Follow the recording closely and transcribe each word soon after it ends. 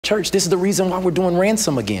Church, this is the reason why we're doing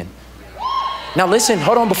Ransom again. Now listen,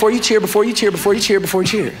 hold on, before you cheer.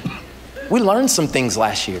 We learned some things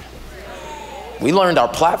last year. We learned our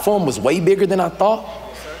platform was way bigger than I thought.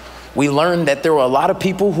 We learned that there were a lot of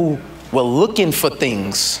people who were looking for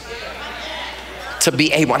things to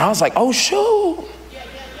be able, and I was like, oh, shoot.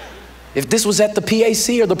 If this was at the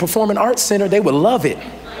PAC or the Performing Arts Center, they would love it.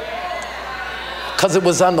 Because it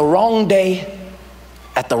was on the wrong day,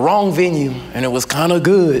 at the wrong venue, and it was kind of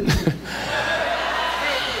good.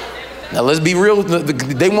 Now let's be real,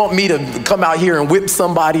 they want me to come out here and whip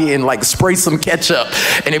somebody and like spray some ketchup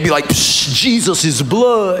and it'd be like, Jesus'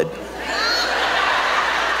 blood.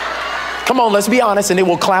 Come on, let's be honest, and they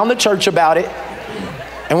will clown the church about it.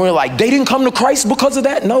 And we're like, they didn't come to Christ because of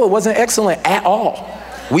that? No, it wasn't excellent at all.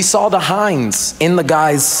 We saw the Heinz in the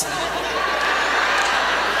guys.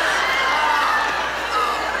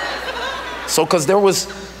 So, cause it was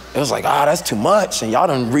like, that's too much. And y'all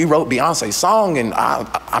done rewrote Beyonce's song. And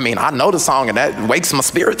I mean, I know the song and that wakes my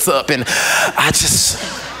spirits up. And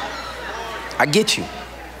I get you.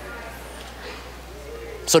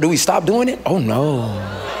 So do we stop doing it? Oh no.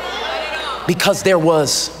 Because there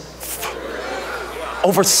was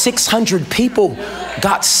over 600 people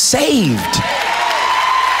got saved.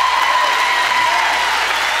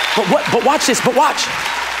 But watch this,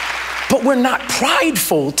 But we're not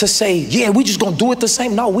prideful to say, yeah, we just gonna do it the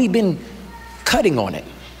same. No, we've been cutting on it.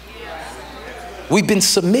 We've been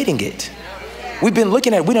submitting it. We've been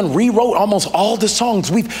looking at it. We done rewrote almost all the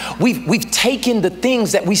songs. We've taken the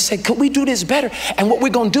things that we said, could we do this better? And what we're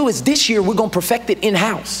gonna do is this year, we're gonna perfect it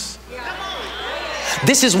in-house.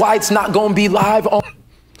 This is why it's not gonna be live on.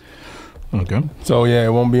 Okay. So yeah, it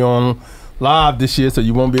won't be on live this year, so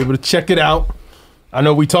you won't be able to check it out. I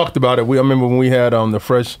know we talked about it. I remember when we had the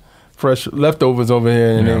fresh leftovers over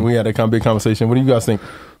here, and then we had a kind of big conversation. What do you guys think?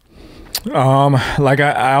 Like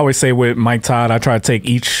I always say with Mike Todd, I try to take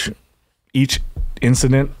each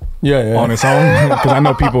incident on its own because I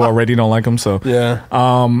know people already don't like him. So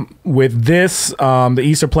with this, the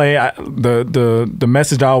Easter play, the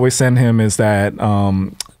message I always send him is that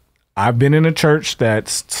I've been in a church that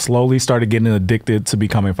slowly started getting addicted to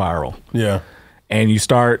becoming viral. Yeah, and you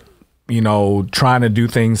start, trying to do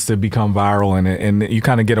things to become viral, and you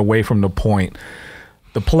kind of get away from the point.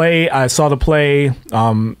 The play, I saw the play.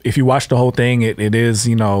 If you watch the whole thing, it is,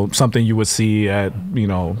 something you would see at,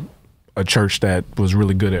 a church that was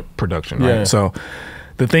really good at production, right? Yeah. So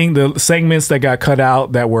the segments that got cut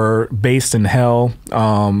out that were based in hell,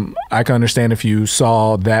 I can understand if you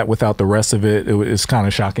saw that without the rest of it, it's kind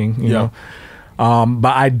of shocking, you know?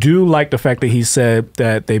 But I do like the fact that he said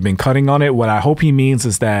that they've been cutting on it. What I hope he means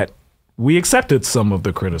is that we accepted some of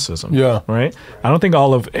the criticism. Yeah. Right. I don't think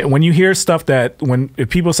when you hear stuff if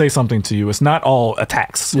people say something to you, it's not all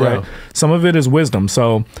attacks, right? Some of it is wisdom.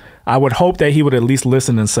 So I would hope that he would at least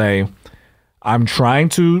listen and say, I'm trying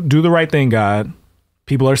to do the right thing, God.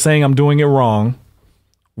 People are saying I'm doing it wrong.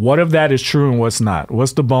 What of that is true and what's not?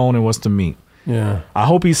 What's the bone and what's the meat? Yeah. I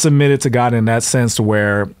hope he's submitted to God in that sense, to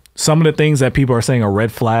where some of the things that people are saying are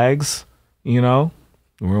red flags, we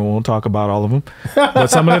won't talk about all of them, but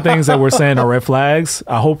some of the things that we're saying are red flags.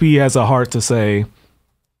 I hope he has a heart to say,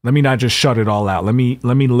 let me not just shut it all out. Let me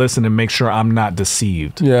listen and make sure I'm not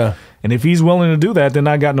deceived. Yeah. And if he's willing to do that, then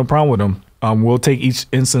I got no problem with him. We'll take each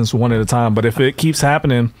instance one at a time. But if it keeps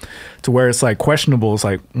happening to where it's like questionable, it's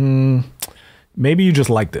like, maybe you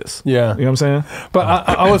just like this. Yeah. You know what I'm saying? But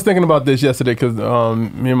I was thinking about this yesterday because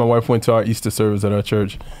me and my wife went to our Easter service at our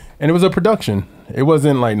church, and it was a production. It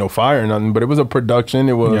wasn't like no fire or nothing, but it was a production.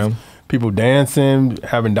 It was people dancing,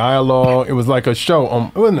 having dialogue. It was like a show.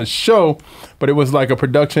 It wasn't a show, but it was like a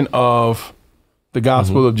production of the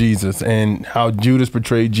gospel of Jesus and how Judas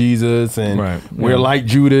betrayed Jesus, and we're like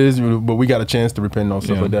Judas, but we got a chance to repent and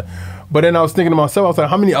stuff like that. But then I was thinking to myself, I was like,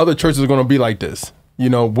 how many other churches are going to be like this?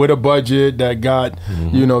 With a budget that got,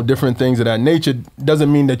 different things of that nature,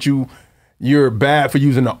 doesn't mean that you're bad for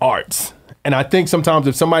using the arts. And I think sometimes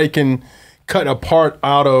if somebody can cut a part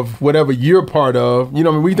out of whatever you're part of,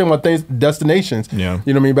 we think about things, destinations. Yeah.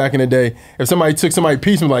 Back in the day, if somebody took somebody's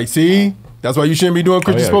piece and was like, see, that's why you shouldn't be doing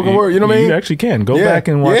Christian spoken word. You know what I mean? You actually can. Go back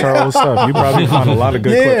and watch our old stuff. You probably find a lot of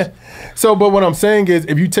good clips. So, but what I'm saying is,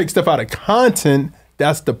 if you take stuff out of content,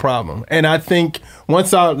 that's the problem. And I think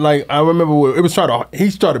once I remember he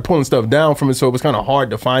started pulling stuff down from it, so it was kind of hard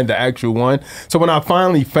to find the actual one. So when I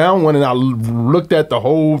finally found one and I looked at the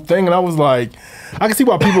whole thing, and I was like, I can see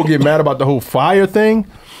why people get mad about the whole fire thing,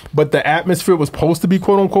 but the atmosphere was supposed to be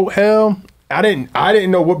quote unquote hell. I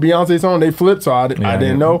didn't know what Beyonce's on. They flipped, so I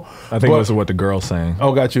didn't know. I think this is what the girl's saying.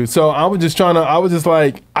 Oh, got you. So I was just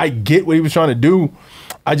like, I get what he was trying to do.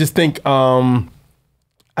 I just think,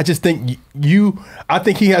 I just think I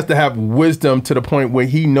think he has to have wisdom to the point where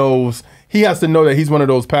he knows, he has to know that he's one of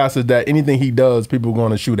those pastors that anything he does, people are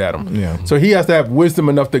going to shoot at him. Yeah. So he has to have wisdom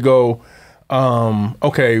enough to go,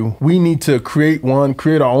 okay, we need to create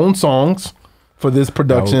our own songs for this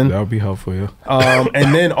production. That would be helpful, yeah.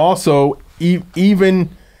 And then also even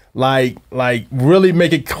like really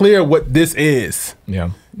make it clear what this is.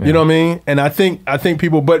 Yeah. You know what I mean? And I think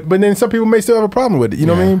people, but then some people may still have a problem with it. You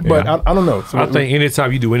know what I mean? But I don't know. So I think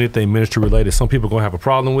anytime you do anything ministry related, some people are gonna have a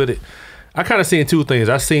problem with it. I kind of seen two things.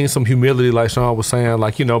 I seen some humility, like Sean was saying,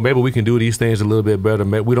 like, you know, maybe we can do these things a little bit better.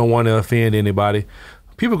 Maybe we don't want to offend anybody.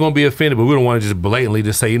 People are going to be offended, but we don't want to just blatantly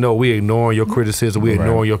just say, you know, we ignoring your criticism, we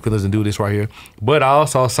ignoring your feelings and do this right here. But I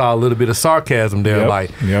also saw a little bit of sarcasm there,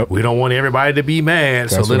 like, we don't want everybody to be mad,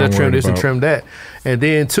 so let us trim this and trim that. And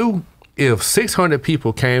then two, if 600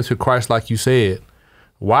 people came to Christ like you said,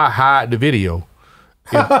 why hide the video?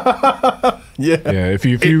 If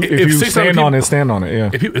you stand on it, stand on it. Yeah.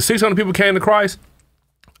 If 600 people came to Christ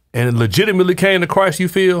and legitimately came to Christ, you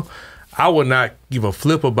feel, I would not give a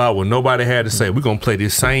flip about what nobody had to say. We're gonna play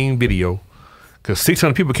this same video because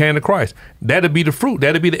 600 people came to Christ. That'd be the fruit.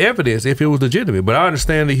 That'd be the evidence if it was legitimate. But I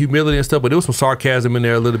understand the humility and stuff. But there was some sarcasm in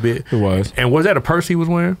there a little bit. It was. And was that a purse he was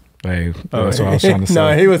wearing? Hey, that's what I was trying to say.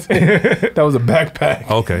 No, he was. That was a backpack.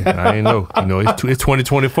 Okay, I didn't know. You know, it's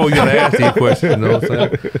 2024. You gotta ask these questions. You know what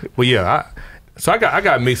I'm saying? But yeah, I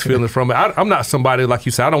got mixed feelings from it. I'm not somebody like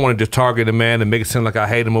you said. I don't want to just target a man and make it seem like I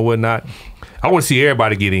hate him or whatnot. I want to see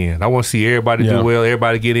everybody get in. I want to see everybody do well.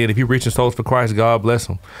 Everybody get in. If you're reaching souls for Christ, God bless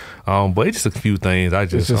them. But it's just a few things.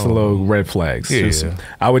 It's just a little red flags. Yeah.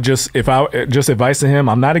 I would just advice to him.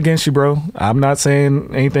 I'm not against you, bro. I'm not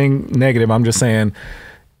saying anything negative. I'm just saying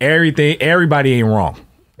everybody ain't wrong,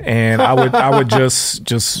 and I would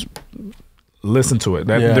just listen to it.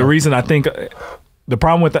 The reason I think the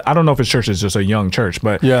problem with I don't know if it's church is just a young church,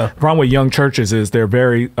 but the problem with young churches is they're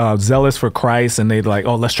very zealous for Christ, and they like,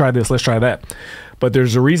 oh, let's try this, let's try that. But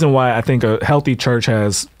there's a reason why I think a healthy church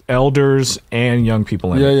has elders and young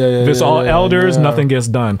people in it. If it's all elders, nothing gets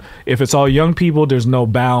done. If it's all young people, there's no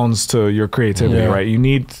bounds to your creativity, right? You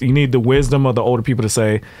need the wisdom of the older people to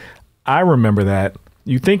say, I remember that.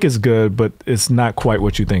 You think it's good, but it's not quite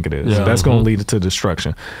what you think it is. That's going to lead to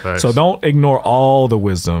destruction. Nice. So don't ignore all the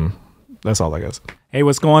wisdom. That's all I got. Hey,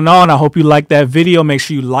 what's going on? I hope you liked that video. Make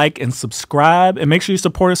sure you like and subscribe, and make sure you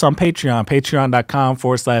support us on Patreon,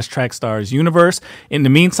 patreon.com/Trackstarz Universe. In the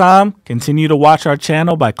meantime, continue to watch our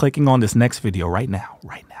channel by clicking on this next video right now.